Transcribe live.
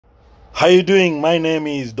How you doing? My name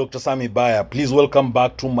is Dr. Sami Baya. Please welcome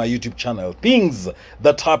back to my YouTube channel. Things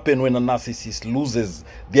that happen when a narcissist loses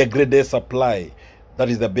their grade A supply. That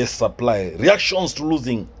is the best supply. Reactions to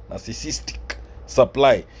losing narcissistic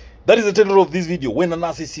supply. That is the title of this video. When a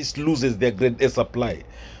narcissist loses their grade A supply,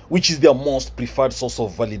 which is their most preferred source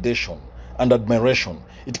of validation and admiration,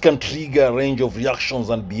 it can trigger a range of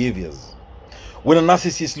reactions and behaviors. When a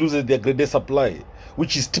narcissist loses their grade A supply,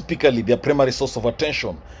 which is typically their primary source of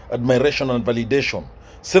attention, admiration, and validation,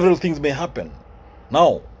 several things may happen.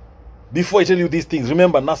 Now, before I tell you these things,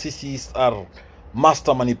 remember, narcissists are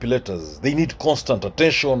master manipulators. They need constant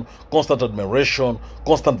attention, constant admiration,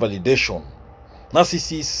 constant validation.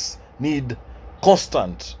 Narcissists need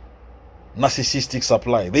constant narcissistic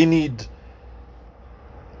supply. They need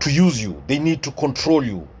to use you. They need to control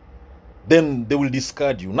you. Then they will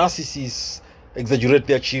discard you. Narcissists exaggerate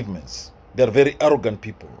their achievements. They are very arrogant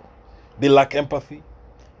people. They lack empathy.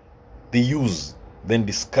 They use, then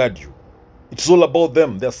discard you. It's all about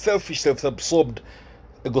them. They are selfish, self-absorbed,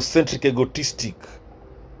 egocentric, egotistic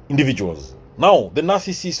individuals. Now, the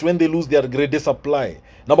narcissists, when they lose their grade A supply,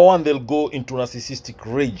 number one, they'll go into narcissistic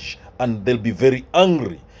rage and they'll be very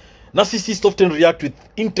angry. Narcissists often react with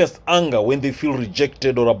intense anger when they feel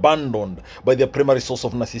rejected or abandoned by their primary source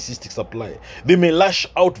of narcissistic supply. They may lash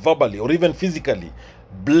out verbally or even physically,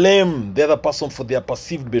 blame the other person for their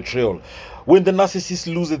perceived betrayal. When the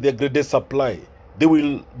narcissist loses their grade A supply, they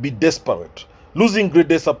will be desperate. Losing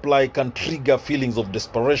grade A supply can trigger feelings of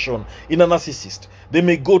desperation in a narcissist. They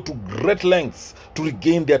may go to great lengths to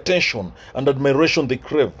regain the attention and admiration they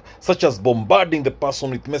crave, such as bombarding the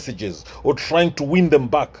person with messages or trying to win them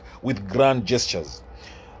back with grand gestures.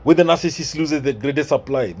 When the narcissist loses their grade A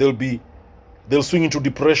supply, they'll swing into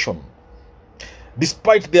depression.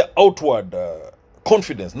 Despite their outward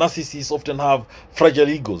confidence, narcissists often have fragile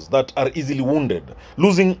egos that are easily wounded.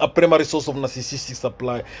 Losing a primary source of narcissistic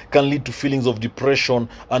supply can lead to feelings of depression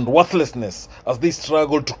and worthlessness as they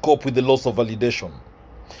struggle to cope with the loss of validation.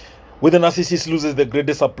 When the narcissist loses their grade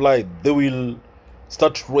A supply, they will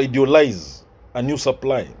start to idealize a new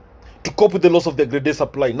supply. To cope with the loss of their grade A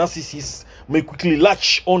supply, narcissists may quickly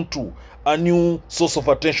latch onto a new source of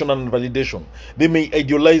attention and validation. They may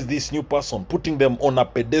idealize this new person, putting them on a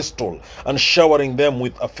pedestal and showering them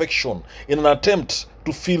with affection in an attempt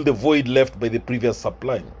to fill the void left by the previous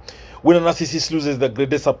supply. When a narcissist loses their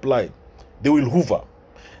grade A supply, they will hoover.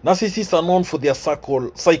 Narcissists are known for their cycle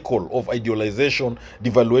of idealization,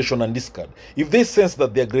 devaluation, and discard. If they sense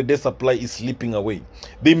that their grade A supply is slipping away,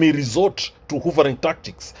 they may resort to hoovering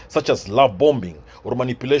tactics such as love bombing or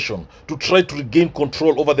manipulation to try to regain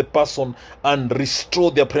control over the person and restore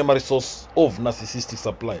their primary source of narcissistic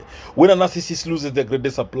supply. When a narcissist loses their grade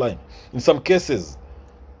A supply, in some cases,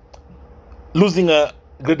 losing a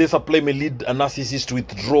grade A supply may lead a narcissist to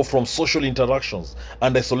withdraw from social interactions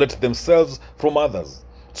and isolate themselves from others.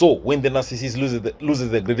 So, when the narcissist loses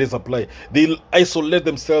their grade A supply, they'll isolate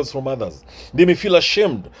themselves from others. They may feel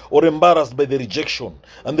ashamed or embarrassed by the rejection,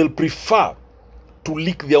 and they'll prefer to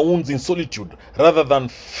lick their wounds in solitude rather than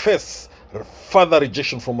face further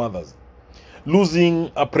rejection from others. Losing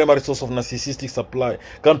a primary source of narcissistic supply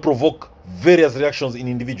can provoke various reactions in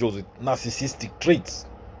individuals with narcissistic traits.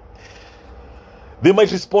 They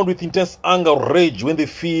might respond with intense anger or rage when they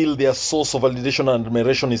feel their source of validation and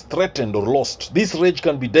admiration is threatened or lost. This rage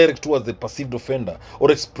can be direct towards the perceived offender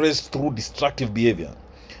or expressed through destructive behavior.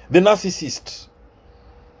 The narcissist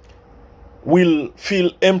will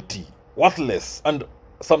feel empty, worthless, and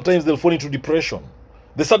sometimes they'll fall into depression.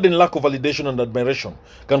 The sudden lack of validation and admiration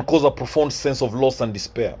can cause a profound sense of loss and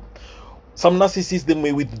despair. Some narcissists, they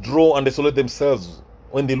may withdraw and isolate themselves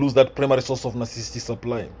when they lose that primary source of narcissistic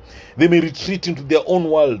supply. They may retreat into their own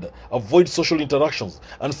world, avoid social interactions,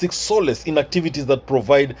 and seek solace in activities that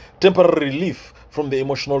provide temporary relief from the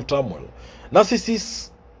emotional turmoil.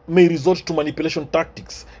 Narcissists may resort to manipulation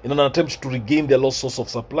tactics in an attempt to regain their lost source of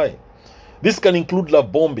supply. This can include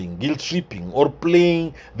love bombing, guilt tripping, or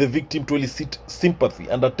playing the victim to elicit sympathy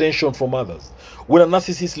and attention from others. When a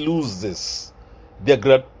narcissist loses their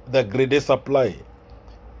grade A supply,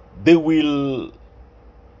 they will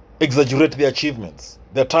exaggerate their achievements,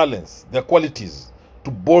 their talents, their qualities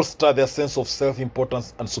to bolster their sense of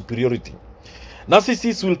self-importance and superiority.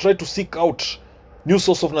 Narcissists will try to seek out new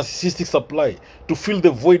source of narcissistic supply to fill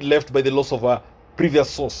the void left by the loss of a previous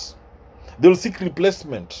source. They will seek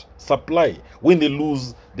replacement supply when they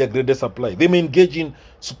lose their grade A supply. They may engage in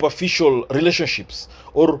superficial relationships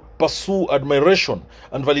or pursue admiration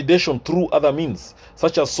and validation through other means,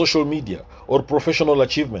 such as social media or professional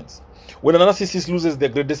achievements. When a narcissist loses their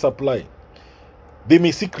grade A supply, they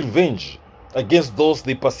may seek revenge against those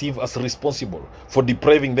they perceive as responsible for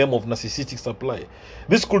depriving them of narcissistic supply.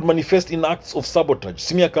 This could manifest in acts of sabotage,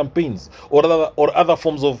 smear campaigns, or other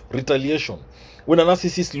forms of retaliation. When a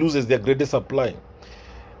narcissist loses their grade A supply,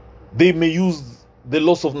 they may use the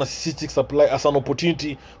loss of narcissistic supply as an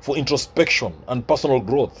opportunity for introspection and personal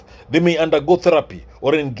growth. They may undergo therapy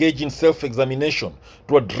or engage in self-examination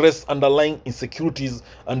to address underlying insecurities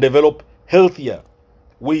and develop healthier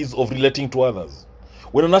ways of relating to others.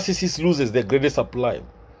 When a narcissist loses their grade A supply,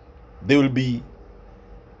 they will be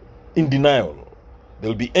in denial. They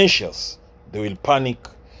will be anxious. They will panic.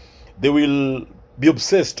 They will be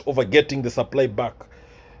obsessed over getting the supply back.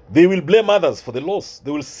 They will blame others for the loss.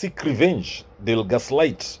 They will seek revenge. They will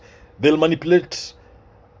gaslight. They'll manipulate.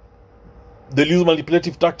 They'll use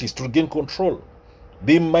manipulative tactics to gain control.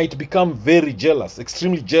 They might become very jealous,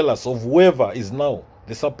 extremely jealous of whoever is now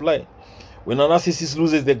the supply. When a narcissist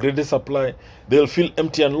loses their grade A supply, they'll feel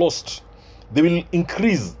empty and lost. They will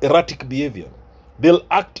increase erratic behavior. They'll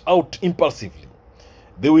act out impulsively.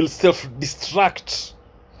 They will self-distract.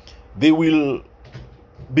 They will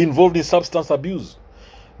be involved in substance abuse.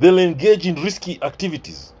 They'll engage in risky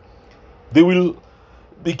activities. They will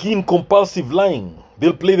begin compulsive lying.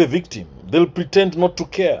 They'll play the victim. They'll pretend not to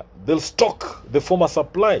care. They'll stalk the former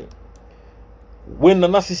supply. When a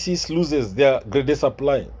narcissist loses their grade A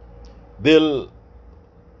supply, they'll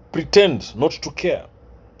pretend not to care.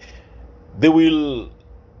 They will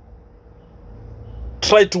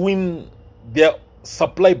try to win their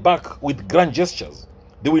supply back with grand gestures.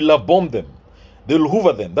 They will love bomb them. They will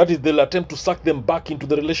hoover them. That is, they'll attempt to suck them back into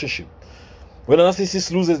the relationship. When a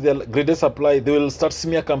narcissist loses their grade A supply, they will start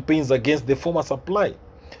smear campaigns against the former supply.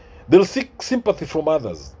 They'll seek sympathy from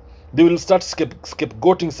others. They will start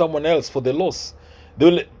scapegoating someone else for the loss.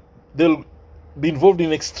 They'll be involved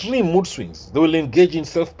in extreme mood swings. They will engage in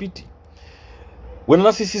self-pity. When a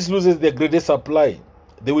narcissist loses their grade A supply,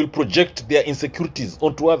 they will project their insecurities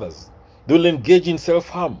onto others. They will engage in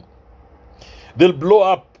self-harm. They'll blow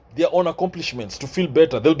up their own accomplishments to feel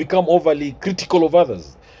better. They'll become overly critical of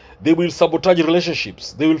others. They will sabotage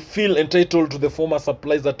relationships. They will feel entitled to the former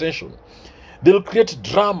supply's attention. They'll create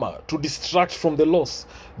drama to distract from the loss.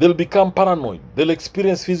 They'll become paranoid. They'll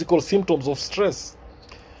experience physical symptoms of stress.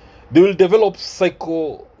 They will develop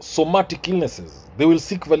psychosomatic illnesses. They will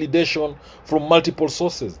seek validation from multiple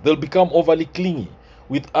sources. They'll become overly clingy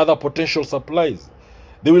with other potential supplies.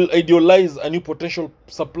 They will idealize a new potential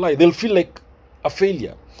supply. They'll feel like a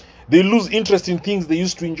failure. They'll lose interest in things they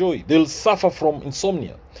used to enjoy. They'll suffer from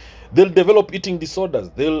insomnia. They'll develop eating disorders.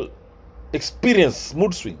 They'll experience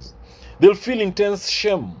mood swings. They'll feel intense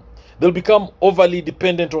shame. They'll become overly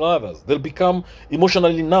dependent on others. They'll become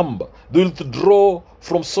emotionally numb. They'll withdraw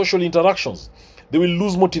from social interactions. They will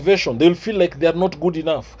lose motivation. They'll feel like they are not good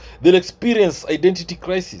enough. They'll experience identity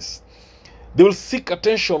crisis. They will seek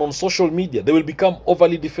attention on social media. They will become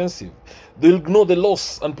overly defensive. They'll ignore the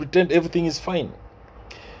loss and pretend everything is fine.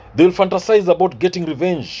 They'll fantasize about getting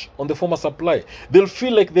revenge on the former supply. They'll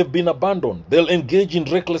feel like they've been abandoned. They'll engage in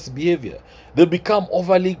reckless behavior. They'll become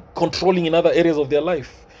overly controlling in other areas of their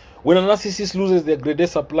life. When a narcissist loses their grade A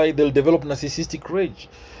supply, they'll develop narcissistic rage.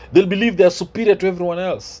 They'll believe they are superior to everyone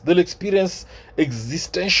else. They'll experience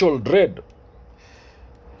existential dread.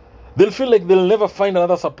 They'll feel like they'll never find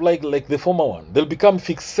another supply like the former one. They'll become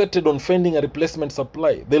fixated on finding a replacement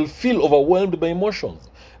supply. They'll feel overwhelmed by emotions.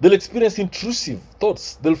 They'll experience intrusive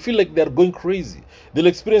thoughts. They'll feel like they're going crazy. They'll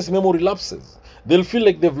experience memory lapses. They'll feel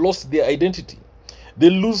like they've lost their identity.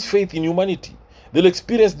 They'll lose faith in humanity. They'll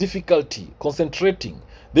experience difficulty concentrating.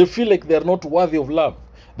 They'll feel like they're not worthy of love.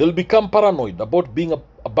 They'll become paranoid about being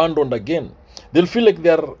abandoned again. They'll feel like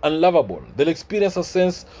they're unlovable. They'll experience a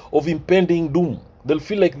sense of impending doom. They'll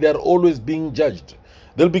feel like they're always being judged.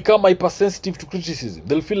 They'll become hypersensitive to criticism.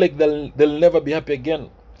 They'll feel like they'll never be happy again.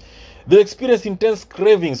 They'll experience intense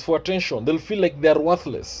cravings for attention. They'll feel like they're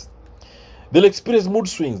worthless. They'll experience mood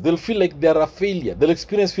swings. They'll feel like they're a failure. They'll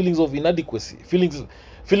experience feelings of inadequacy,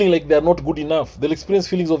 feeling like they're not good enough. They'll experience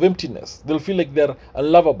feelings of emptiness. They'll feel like they're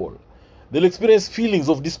unlovable. They'll experience feelings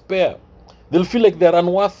of despair. They'll feel like they're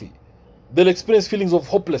unworthy. They'll experience feelings of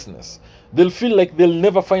hopelessness. They'll feel like they'll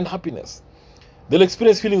never find happiness. They'll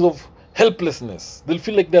experience feelings of helplessness. They'll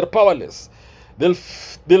feel like they're powerless.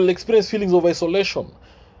 They'll experience feelings of isolation.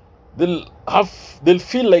 They'll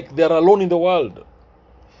feel like they're alone in the world.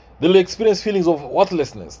 They'll experience feelings of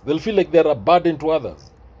worthlessness. They'll feel like they're a burden to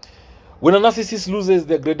others. When a narcissist loses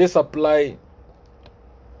their grade A supply,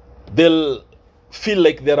 they'll feel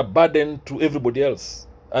like they're a burden to everybody else.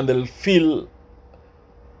 And they'll feel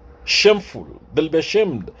shameful. They'll be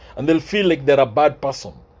ashamed. And they'll feel like they're a bad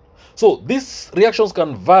person. So these reactions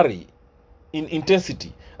can vary in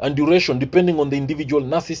intensity and duration depending on the individual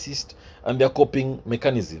narcissist and their coping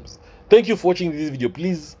mechanisms. Thank you for watching this video.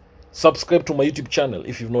 Please subscribe to my YouTube channel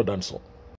if you've not done so.